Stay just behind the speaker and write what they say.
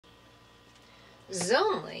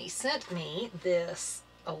Zonli sent me this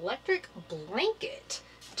electric blanket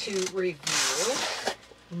to review.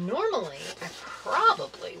 Normally, I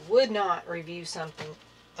probably would not review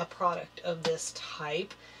a product of this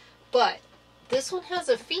type, but this one has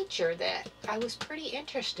a feature that I was pretty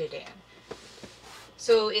interested in.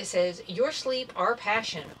 So it says, your sleep, our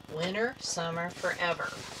passion, winter, summer, forever.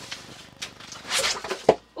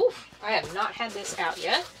 Oof, I have not had this out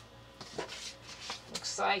yet.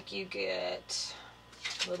 Looks like you get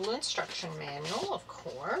a little instruction manual, of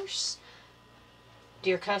course.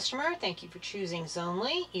 Dear customer, thank you for choosing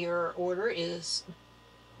Zonli. Your order is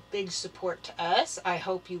big support to us. I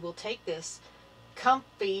hope you will take this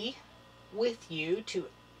comfy with you to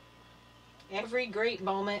every great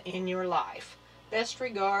moment in your life. Best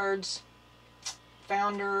regards,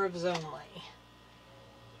 founder of Zonli.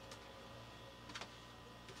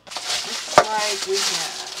 Looks like we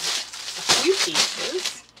have a few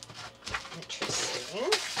pieces. Interesting.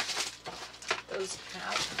 Those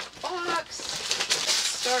out of the box. Let's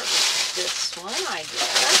start with this one, I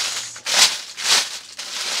guess.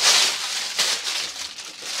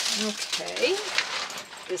 Okay.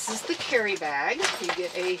 This is the carry bag. You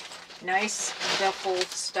get a nice duffel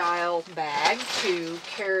style bag to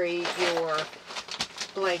carry your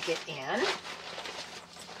blanket in.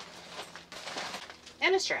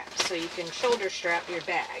 And a strap, so you can shoulder strap your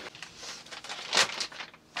bag.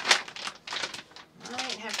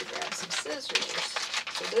 Might have to grab some scissors.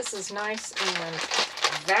 So this is nice and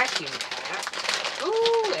vacuum packed.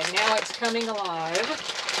 Ooh, and now it's coming alive.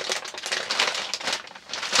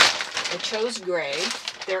 I chose gray.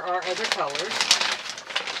 There are other colors.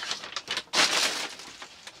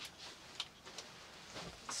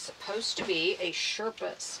 It's supposed to be a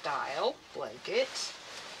Sherpa style blanket.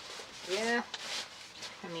 Yeah,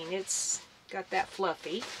 I mean, it's got that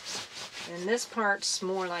fluffy. And this part's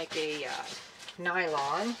more like a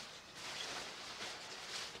nylon.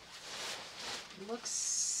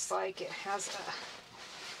 Looks like it has a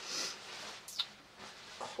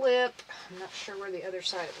clip. I'm not sure where the other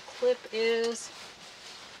side of the clip is.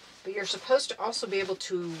 But you're supposed to also be able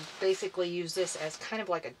to basically use this as kind of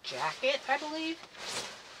like a jacket, I believe.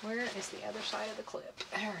 Where is the other side of the clip?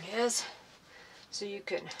 There it is. So you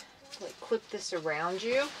can like clip this around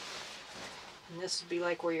you. And this would be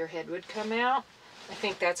like where your head would come out. I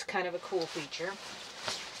think that's kind of a cool feature.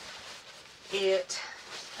 It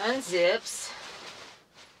unzips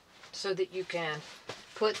so that you can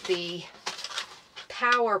put the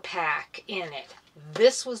power pack in it.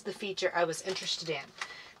 This was the feature I was interested in.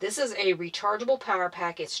 This is a rechargeable power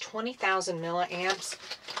pack. It's 20,000 milliamps.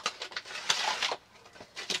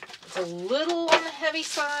 It's a little on the heavy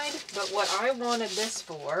side, but what I wanted this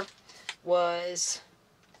for was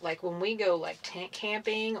like when we go like tent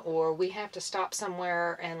camping, or we have to stop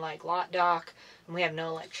somewhere and like lot dock and we have no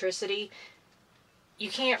electricity. You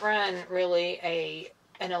can't run really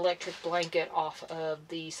an electric blanket off of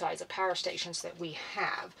the size of power stations that we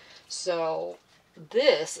have. So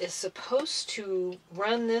this is supposed to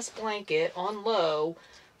run this blanket on low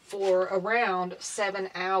for around 7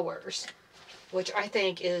 hours, which I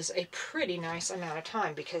think is a pretty nice amount of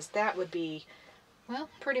time, because that would be, well,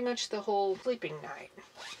 pretty much the whole sleeping night.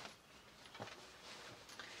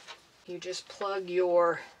 You just plug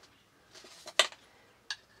your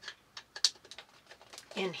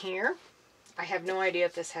in here. I have no idea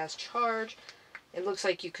if this has charge. It looks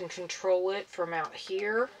like you can control it from out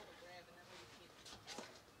here.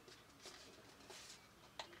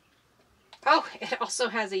 Oh, it also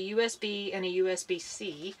has a USB and a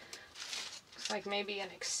USB-C. Looks like maybe an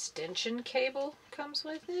extension cable comes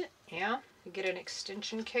with it. Yeah, you get an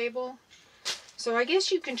extension cable. So I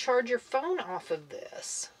guess you can charge your phone off of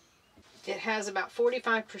this. It has about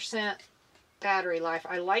 45% battery life.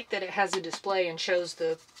 I like that it has a display and shows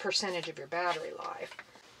the percentage of your battery life.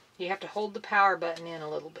 You have to hold the power button in a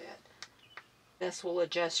little bit. This will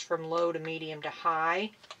adjust from low to medium to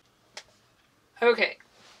high. Okay,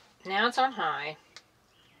 now it's on high.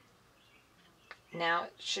 Now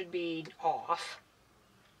it should be off.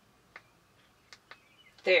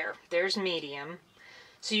 There's medium.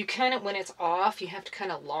 So you kind of, when it's off, you have to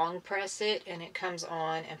kind of long press it and it comes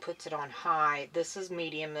on and puts it on high. This is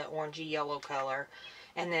medium, the orangey yellow color.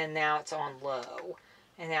 And then now it's on low.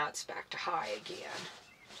 And now it's back to high again.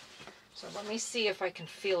 So let me see if I can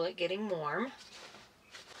feel it getting warm.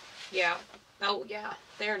 Yeah. Oh yeah,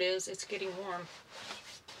 there it is. It's getting warm.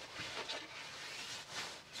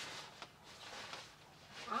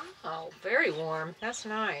 Oh, very warm. That's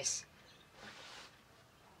nice.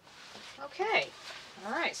 Okay.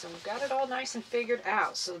 Alright, so we've got it all nice and figured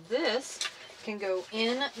out. So this can go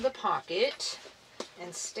in the pocket,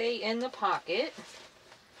 and stay in the pocket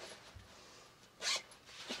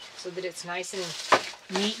so that it's nice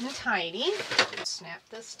and neat and tidy. Snap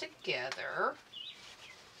this together.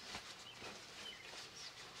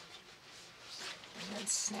 And then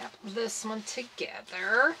snap this one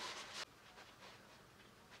together.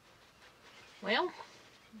 Well,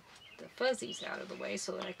 the fuzzy's out of the way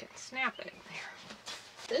so that I can snap it there.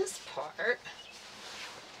 This part,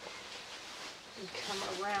 you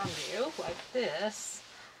come around you like this.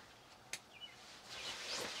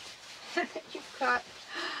 And then you've got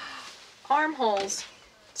armholes.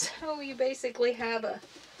 So you basically have a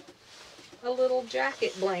little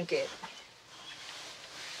jacket blanket.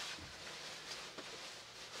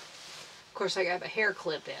 Of course, I got the hair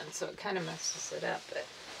clip in, so it kind of messes it up, but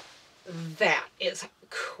that is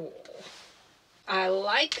cool. I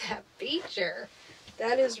like that feature.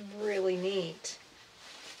 That is really neat.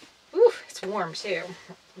 Ooh, it's warm too.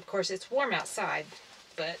 Of course, it's warm outside,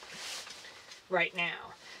 but right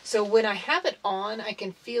now. So when I have it on, I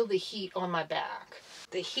can feel the heat on my back.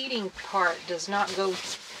 The heating part does not go,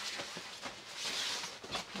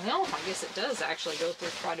 well, I guess it does actually go through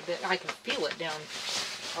quite a bit. I can feel it down.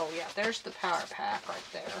 Oh yeah, there's the power pack right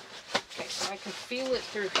there. Okay, so I can feel it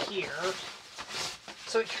through here.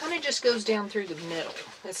 So it kind of just goes down through the middle.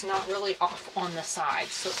 It's not really off on the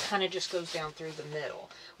sides, so it kind of just goes down through the middle,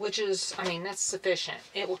 which is, I mean, that's sufficient.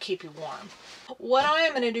 It will keep you warm. What I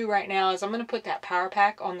am going to do right now is I'm going to put that power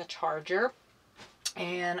pack on the charger,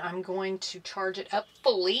 and I'm going to charge it up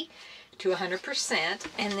fully to 100%,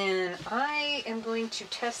 and then I am going to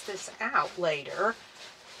test this out later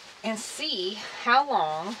and see how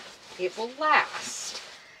long it will last.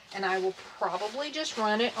 And I will probably just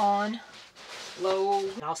run it on low,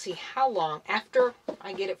 and I'll see how long, after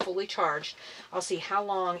I get it fully charged, I'll see how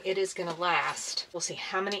long it is going to last. We'll see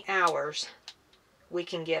how many hours we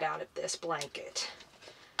can get out of this blanket.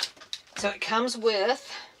 So it comes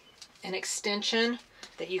with an extension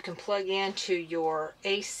that you can plug into your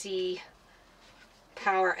AC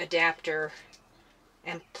power adapter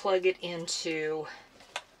and plug it into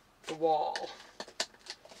the wall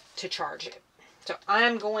to charge it. So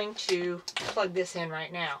I'm going to plug this in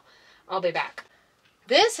right now. I'll be back.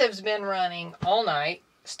 This has been running all night.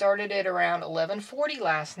 Started at around 11:40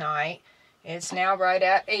 last night. It's now right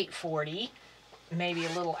at 8:40, maybe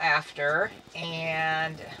a little after,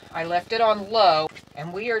 and I left it on low,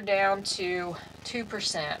 and we are down to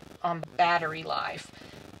 2% on battery life.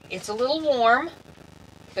 It's a little warm,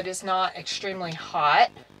 but it's not extremely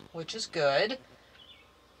hot, which is good.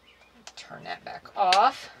 Turn that back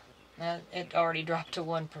off. And it already dropped to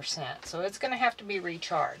 1%, so it's going to have to be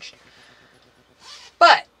recharged.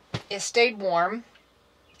 But it stayed warm.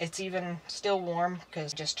 It's even still warm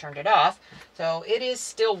because I just turned it off. So it is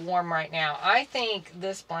still warm right now. I think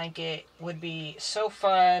this blanket would be so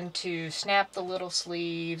fun to snap the little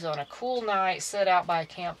sleeves on a cool night, sit out by a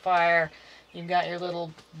campfire. You've got your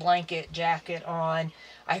little blanket jacket on.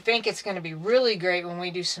 I think it's going to be really great when we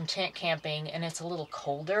do some tent camping and it's a little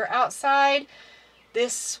colder outside.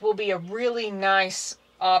 This will be a really nice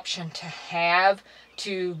option to have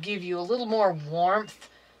to give you a little more warmth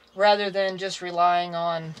rather than just relying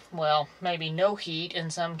on, well, maybe no heat in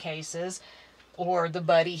some cases, or the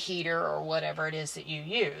buddy heater or whatever it is that you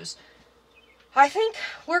use. I think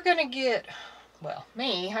we're going to get, well,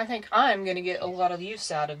 I think I'm going to get a lot of use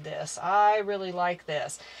out of this. I really like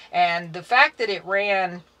this. And the fact that it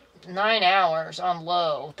ran 9 hours on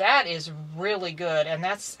low, that is really good, and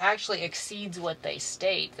that's actually exceeds what they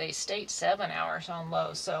state. They state 7 hours on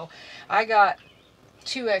low, so I got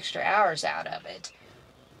 2 extra hours out of it.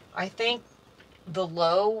 I think the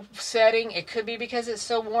low setting, it could be because it's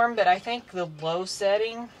so warm, but I think the low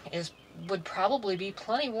setting would probably be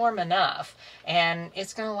plenty warm enough, and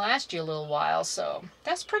it's going to last you a little while, so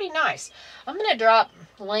that's pretty nice. I'm going to drop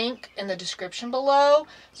a link in the description below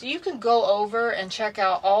so you can go over and check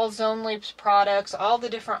out all Zonli's products, all the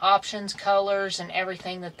different options, colors, and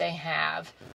everything that they have.